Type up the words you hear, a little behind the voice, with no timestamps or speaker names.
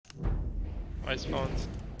I spawned.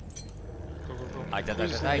 Go, go, go. I got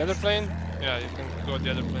Who's that. the other plane? Yeah, you can go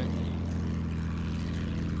the other plane.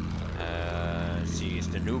 See, is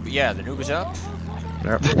the noob? Yeah, the noob is up.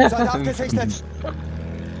 Soldat gesichtet!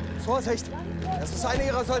 Vorsicht! Das ist einer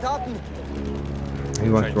ihrer Soldaten! He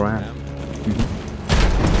wants to run.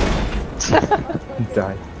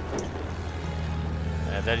 Die.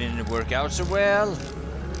 That didn't work out so well.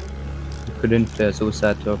 You couldn't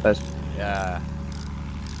suicide so fast. Yeah.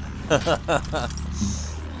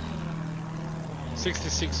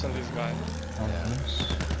 66 on this guy.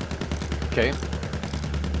 Okay.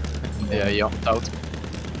 Yeah, jumped out.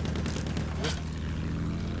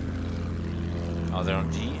 Oh, they're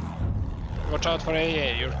on G. Watch out for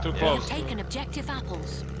AA, you're too We close. have taken objective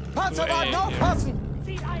apples. Panzerwagen aufpassen!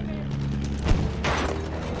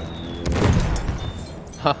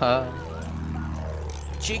 Haha.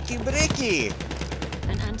 Cheeky bricky!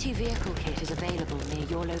 An anti-vehicle kit is available near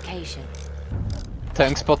your location.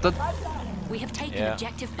 Tank spotted. We have taken Yeah.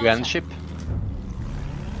 objective butter. Gunship.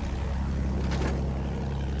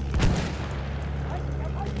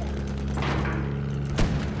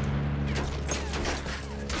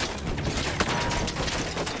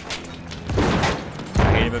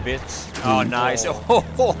 Hit him a bit. Oh, nice.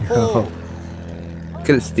 Oh.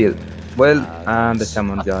 Kill steal. Well, and the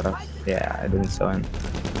shaman got us. Yeah, I didn't saw him.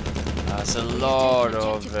 That's a lot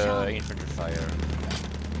of infantry fire.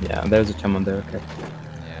 Yeah, there's a shaman there. Okay.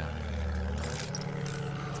 Yeah.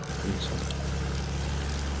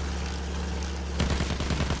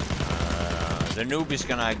 The noob is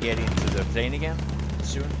gonna get into the plane again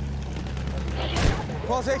soon.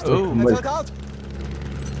 Vorsicht! Oh, Ein Soldat!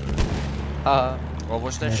 What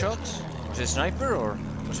was that shot? Was it a sniper or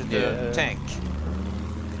was it the tank?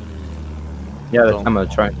 Yeah, the shaman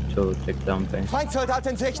trying to take down things. Feindsoldat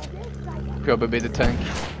in Sicht! Probably the tank.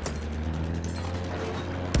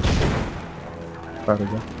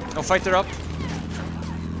 Probably. Oh, fighter up.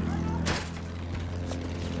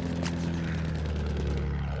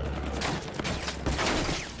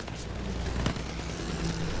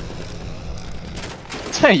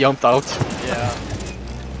 Jumped out. Yeah.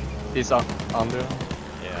 He's up under.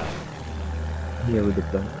 Yeah. Here with the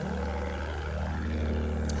plane.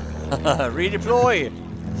 Redeploy!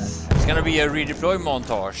 It's gonna be a redeploy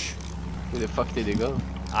montage. Where the fuck did he go?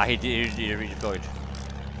 Ah, he redeployed.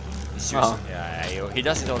 He's using, he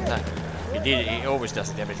does it all the time. He always does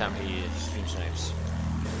it every time he stream snipes.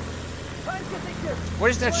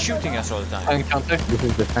 What is that shooting us all the time? Tank counter. This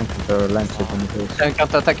is the tank that lands it on the base. Tank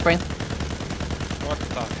counter attack plane. What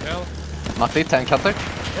the hell? Matti, tank counter.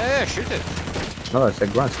 Yeah, shoot it. No, it's a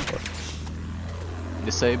ground support.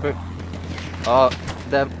 Disable. Oh,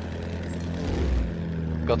 damn.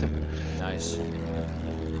 Got him. Nice.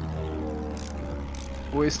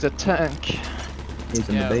 Where is the tank? He's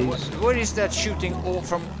on the base. What is that shooting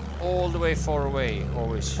from all the way far away?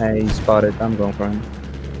 Always. Hey, he spotted. I'm going for him.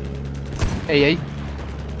 AA.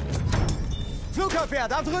 Flugabwehr,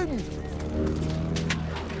 da drüben!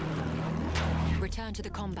 Return to the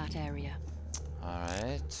combat area.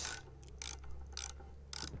 Alright.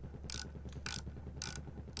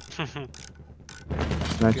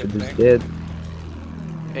 Sniper is dead.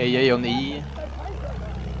 AA on E.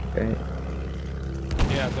 Okay.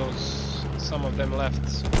 Yeah, some of them left,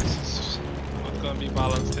 so this is not gonna be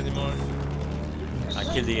balanced anymore. I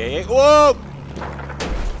killed the AA. Whoa!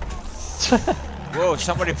 Whoa,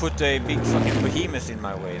 somebody put a big fucking behemoth in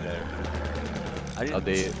my way there. I didn't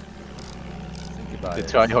think about The it.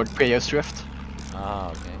 tryhard players left.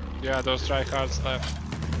 Ah, okay. Yeah, those tryhards left.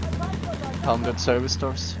 100 service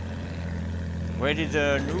stores. Where did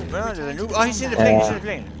the noob? The noob? Oh, he's in the plane. He's in the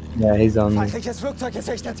plane. Yeah, he's on. Feindliches Flugzeug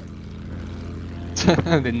gesichtet!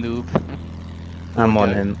 The noob. I'm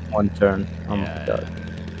on him. One turn. Oh my Yeah, god.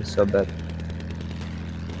 He's so bad.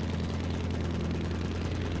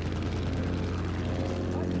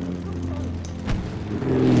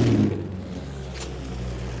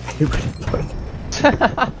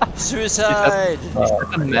 Suicide! Is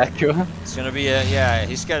that a macro? It's gonna be a, yeah,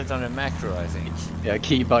 he's got it on a macro, I think. Yeah,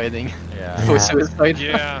 key binding. Yeah. For suicide.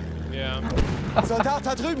 Yeah, yeah. Soldat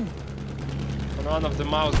da drüben! On one of the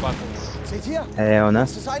mouse buttons. Seht ihr? Hey, on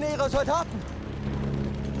Das us. ist einer ihrer Soldaten!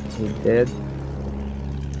 He's dead.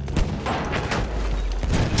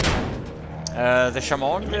 The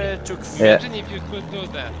shaman took. Yeah. Imagine if you could do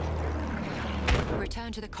that.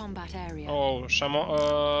 Return to the combat area. Oh, shaman.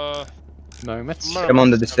 Mermits. Shaman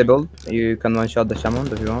the disabled. You can one shot the shaman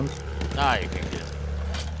if you want. Ah, you can kill him.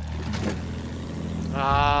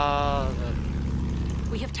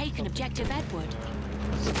 We have taken objective Edward.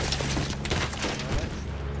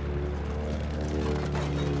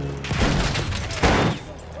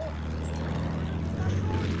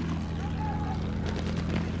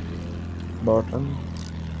 Bottom.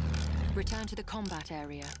 Return to the combat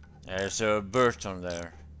area. There's a Burton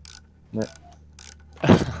there. Yeah.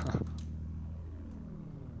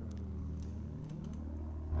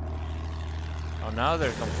 Oh, now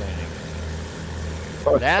they're complaining.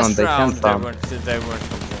 First Last round, they round can't they farm. weren't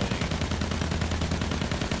complaining.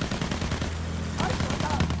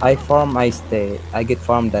 I farm, I stay. I get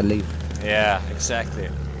farmed, I leave. Yeah, exactly.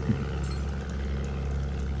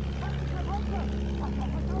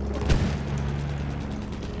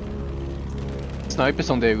 Snipers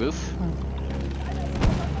on the roof.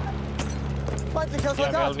 Feindlicher Yeah,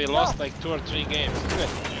 Soldat! well, we lost like 2 or 3 games.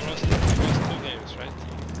 We lost 2 games, right?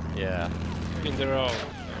 Yeah. In the row.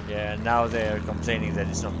 Yeah, now they're complaining that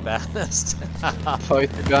it's not balanced.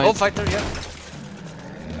 Fighter guys. Oh, fighter, yeah.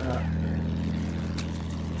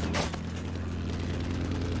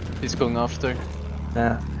 He's going after.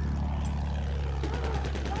 Yeah.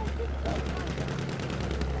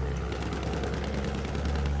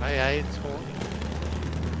 Hej, två.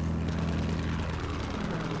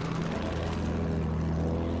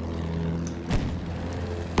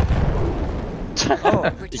 Oh,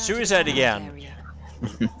 Return it's to the suicide combat again. area.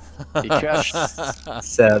 He crashed.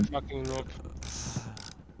 Sad. Fucking noob.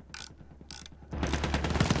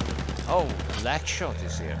 Oh, black shot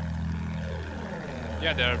is here.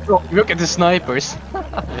 Yeah, they're Look at the snipers.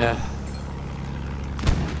 Yeah.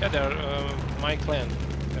 my clan.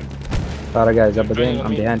 Para guys up again,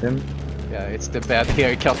 I'm behind him. Yeah, it's the bad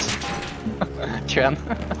haircut. Tran.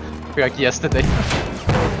 Like yesterday.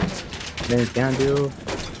 Then behind you.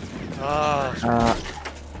 Ah,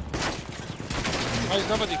 Why is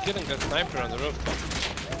nobody killing that sniper on the rooftop?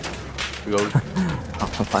 Roll. Oh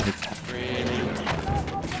my god. really?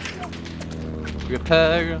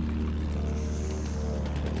 Repair.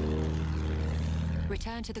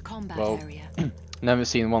 Return to the combat Wow. area. Never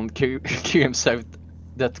seen one kill himself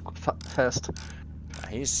that fast.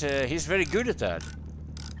 He's very good at that.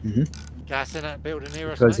 Gas in that building here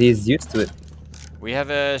or Because something? he's used to it. We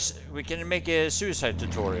can make a suicide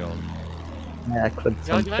tutorial. Yeah, I could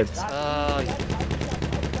Ja, some du Max? clips.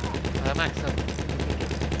 Max,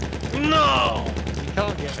 No! you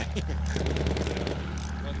can't get me.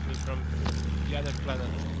 Got me from the other planet.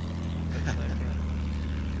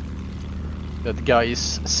 That guy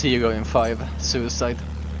is 0 in 5. Suicide.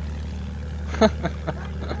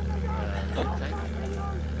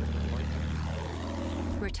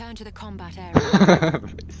 Return to the combat area.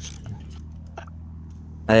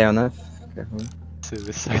 I don't know. Careful.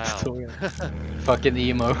 Suicide Wow. tutorial. Fucking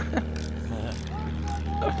emo.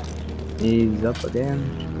 He's up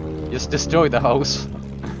again. Just destroy the house.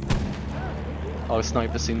 Our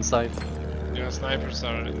snipers inside. Yeah, snipers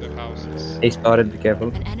are in the houses. He spotted, be careful.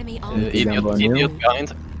 An enemy Uh, armored Idiot, vehicle idiot is idiot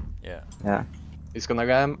behind. Yeah. Yeah. He's gonna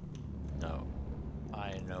ram. No.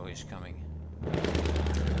 I know he's coming.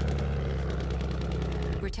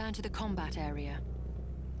 Return to the combat area.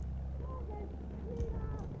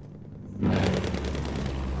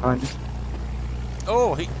 On.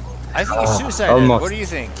 Oh, I think he's suicided. almost. What do you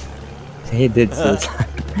think? He did suicide.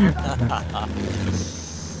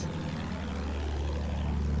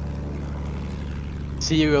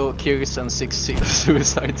 Zero kills and 6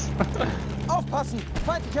 suicides. Aufpassen!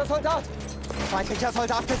 Feindlicher Soldat! Feindlicher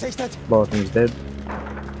Soldat gesichtet! Bottom is dead.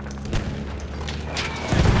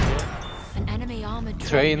 An enemy armored Train.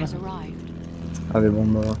 train has arrived. Other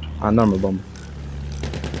bomb. Normal bomb.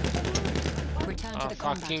 Return to Ah, the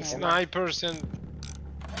combat fucking area. snipers and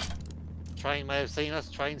Train may have seen us,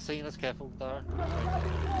 train seen us, careful there.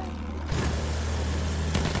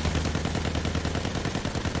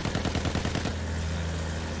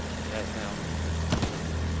 Yes,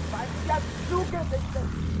 now.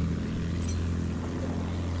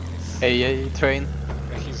 AA train.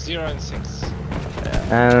 he's 0 and 6.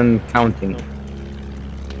 And counting.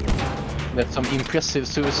 That's some impressive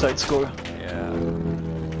suicide score. Yeah.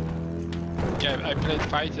 Yeah, I played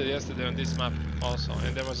fighter yesterday on this map also,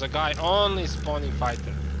 and there was a guy only spawning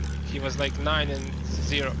fighter. He was like 9 and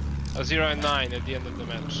 0, 0 and 9 at the end of the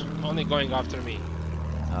match, only going after me.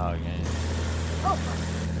 Oh, okay.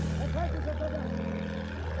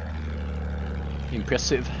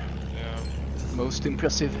 Impressive. Yeah, Most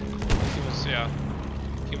impressive. he was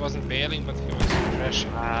he wasn't bailing, but he was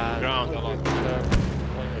crashing the ground a lot.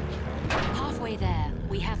 Halfway there,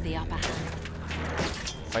 we have the upper hand.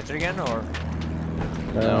 Fighter again or?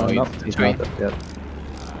 No, no, it's he's three. not up yet.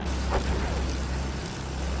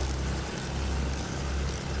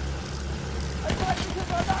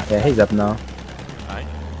 Yeah, he's up now. Right.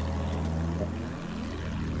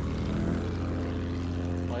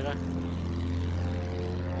 Later.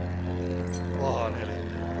 Oh,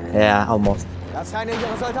 nearly. Yeah, almost. Das ist einer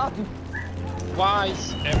ihrer Soldaten! Why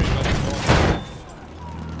is everybody going?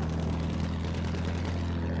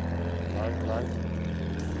 Live.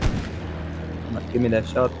 Give me that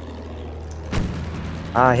shot.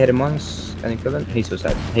 Ah, I hit him once. Can you kill him? He's so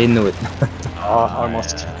sad. He knew it.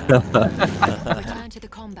 Almost. Return to the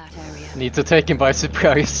combat area. Need to take him by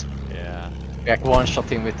surprise. Yeah. Like one shot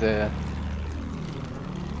him with the.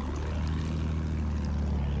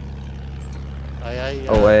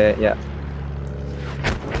 Oh, yeah.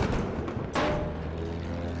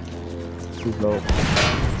 Too low.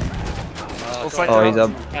 Oh, he's up.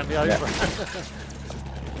 Yeah.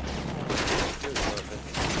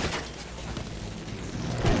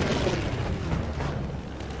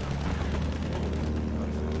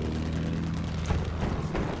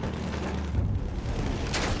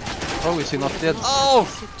 Oh, is he not dead? Oh!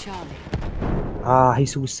 Charlie. Ah, he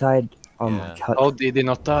suicide. Oh Yeah. my god. Oh, did he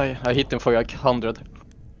not die? I hit him for like 100.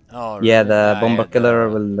 Oh, Yeah, really? the I bomber had, killer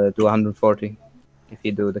will do 140 if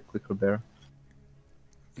you do the quick repair.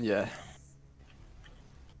 Yeah.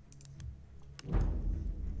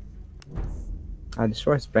 I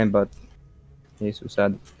destroyed his brain, but he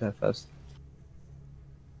suicide that fast.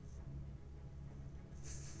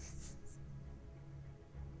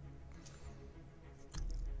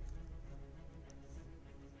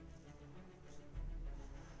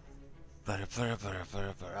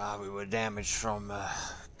 Ah, we were damaged from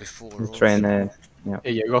before. The train, yeah.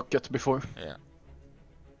 A rocket before. Yeah.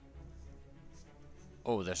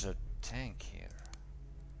 Oh, there's a tank here.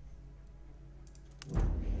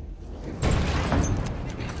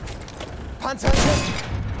 Panzerangriff!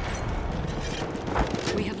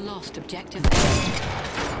 We have lost objective.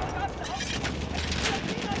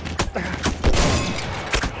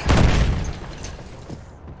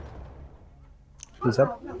 He's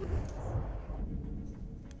up.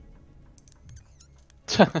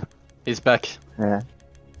 He's back. Yeah.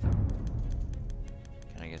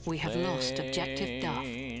 Can I get We have lost objective Duff.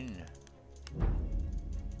 plane?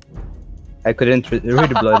 I couldn't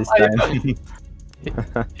redeploy this time.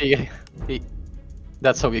 He,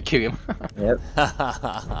 that's how you kill him. Yep.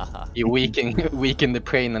 You weaken the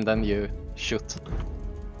brain and then you shoot.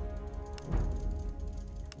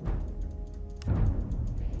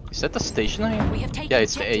 Is that the stationary? We have taken Yeah,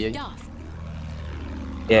 it's the objective AA. Duff.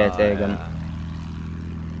 Yeah, it's a gun.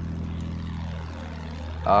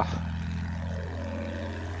 Ah.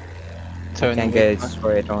 Can't Turning get it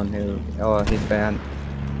straight on here. Oh, he's behind.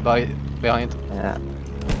 behind. Yeah.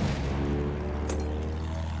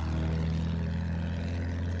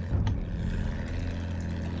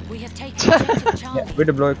 We have taken objective Charlie. Yeah,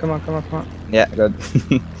 redeploy. Come on. Yeah, good.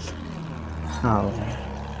 Oh.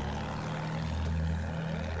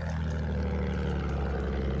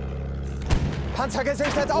 Panzer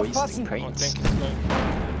gesichtet, aufpassen! Oh, tank is low.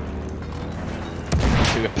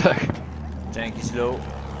 To repair. Tank is low.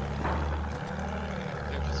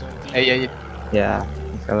 Tank is on D. Hey, Yeah,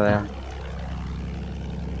 he's over there.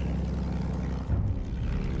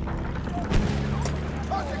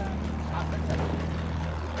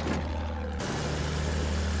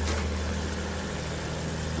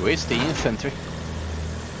 Where's the infantry?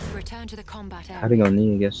 Return to the combat area. Having on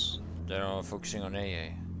knee, I guess. They're all focusing on AA.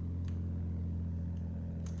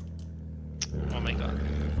 Oh my god.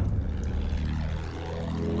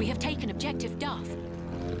 We have taken objective Duff.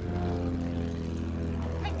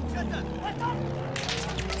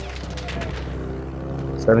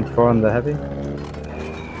 $74 on the heavy.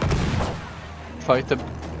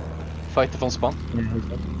 Fight from spawn. Yeah,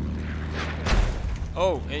 he's up.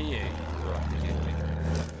 Oh, AA.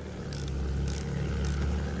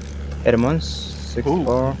 Hit him once.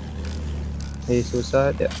 64. He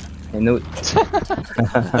suicide. Yeah, I knew it.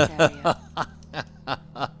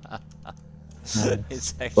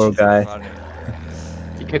 It's actually Poor guy. funny.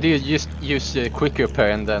 Could you just use quick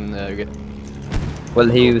repair and then Well,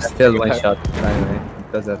 he was still one shot anyway,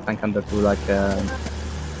 because the tank under to like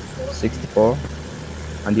 64,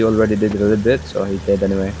 and he already did a little bit, so he did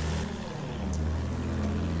anyway.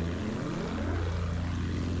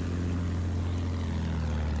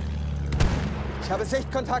 Ich habe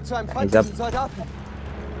Sichtkontakt zu einem He's up. feindlichen Soldaten.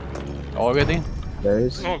 already? There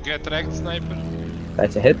is. Oh, get wrecked, sniper.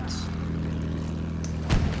 That's a hit.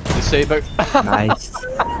 Disable. Nice.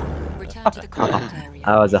 Return to the combat area.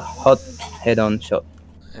 That was a hot head-on shot.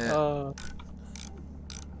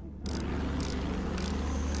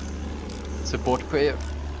 Support prayer.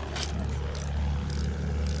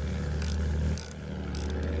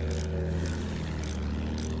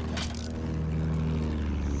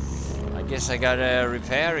 I guess I gotta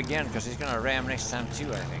repair again because he's gonna ram next time too,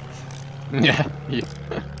 I think. Yeah, you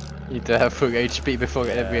need to have full HP before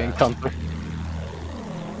every encounter.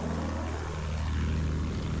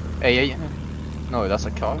 AA. No, that's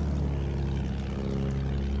a car.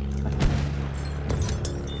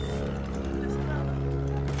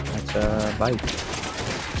 That's a bike.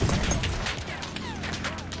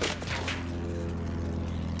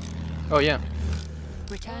 Oh yeah.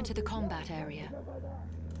 Return to the combat area.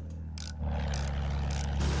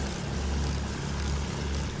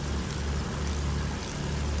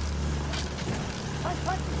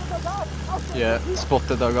 Yeah,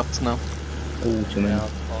 spotted I got now. Oh, too many.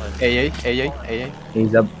 AA.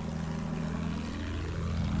 He's up.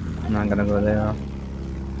 I'm not gonna go there.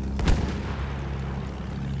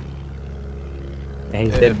 Yeah,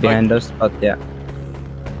 he's dead behind us, but yeah.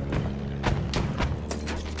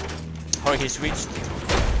 Oh, he switched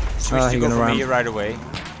to he go gonna for run. me right away.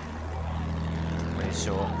 When he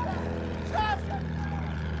saw.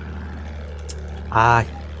 Ah,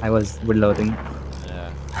 I was reloading.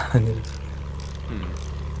 Yeah.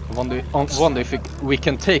 I wonder if we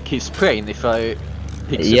can take his brain if I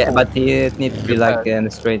pick Yeah, support. but it needs to be like in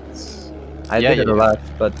the straights. I Yeah, did it a yeah. lot,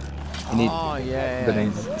 but you need Oh yeah, good yeah.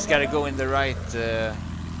 angle. It's gotta go in the right.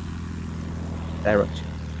 Direction.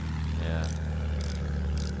 Yeah.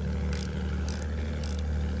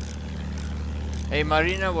 Hey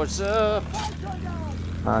Marina, what's up?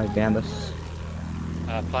 Ah, behind us.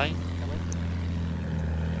 Plane.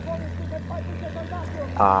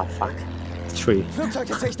 Ah, fuck. 3. Flugzeug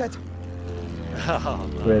gesichtet.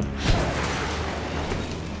 Red.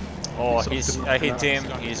 Oh, I hit him.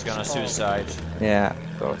 He's gonna suicide. Yeah,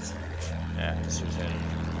 of course. Yeah, suicide.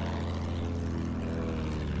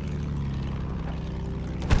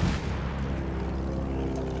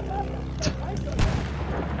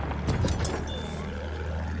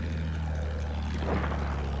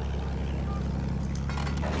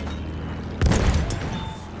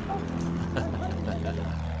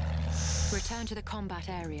 Return to the combat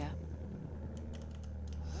area.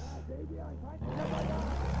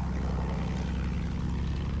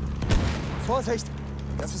 Vorsicht!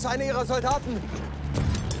 Das ist einer ihrer Soldaten!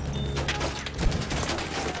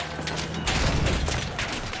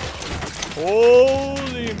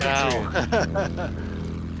 Holy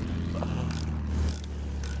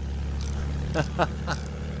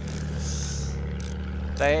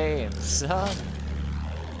Damn, son.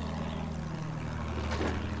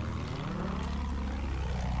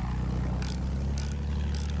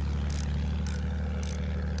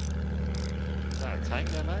 Is that a tank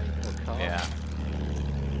there, mate? Or car? Yeah.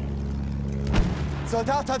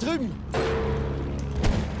 Soldat da drüben!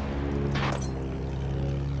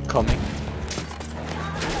 Coming.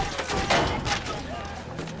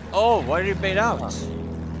 Oh, why did he bait out? Oh,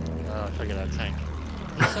 I figured that tank.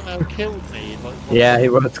 He somehow killed me. Like, what- Yeah, he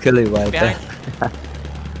was killing right there. Behind.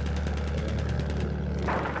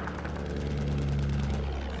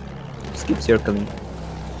 Just keep circling.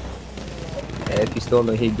 If you stall,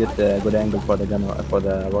 he get a good angle for the gun for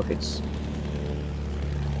the rockets.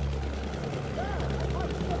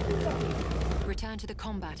 Return to the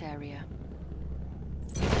combat area.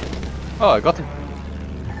 Oh, I got him.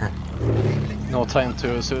 No time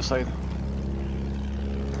to suicide.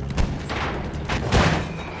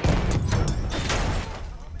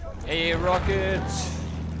 Hey, rocket!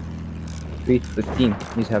 315.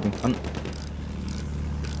 He's having fun.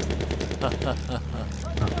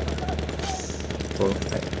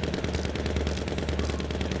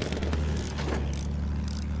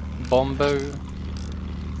 Bomber.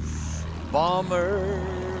 Bomber!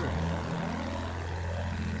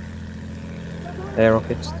 Air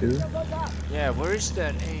rockets too. Yeah, where is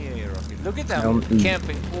that AA rocket? Look at them E.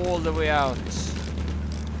 camping all the way out.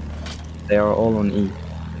 They are all on E.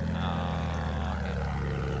 Ah,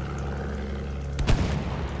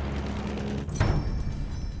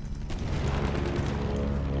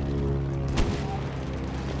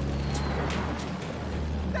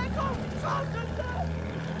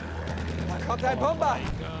 Da kommt ein Bomber!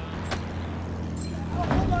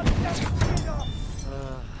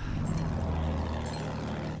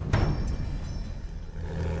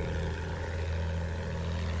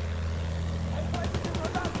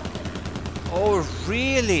 oh,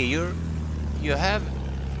 really? You have?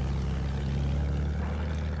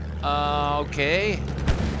 Okay.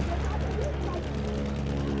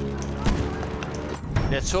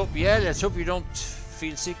 Let's hope. Yeah, let's hope you don't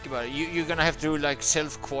feel sick about it. You're gonna have to like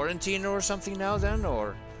self-quarantine or something now then,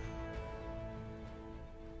 or?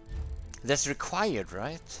 That's required,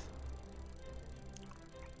 right?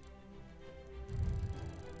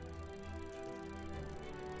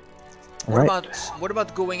 What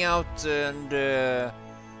about going out and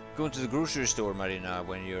going to the grocery store, Marina,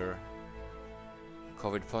 when you're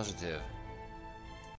COVID positive?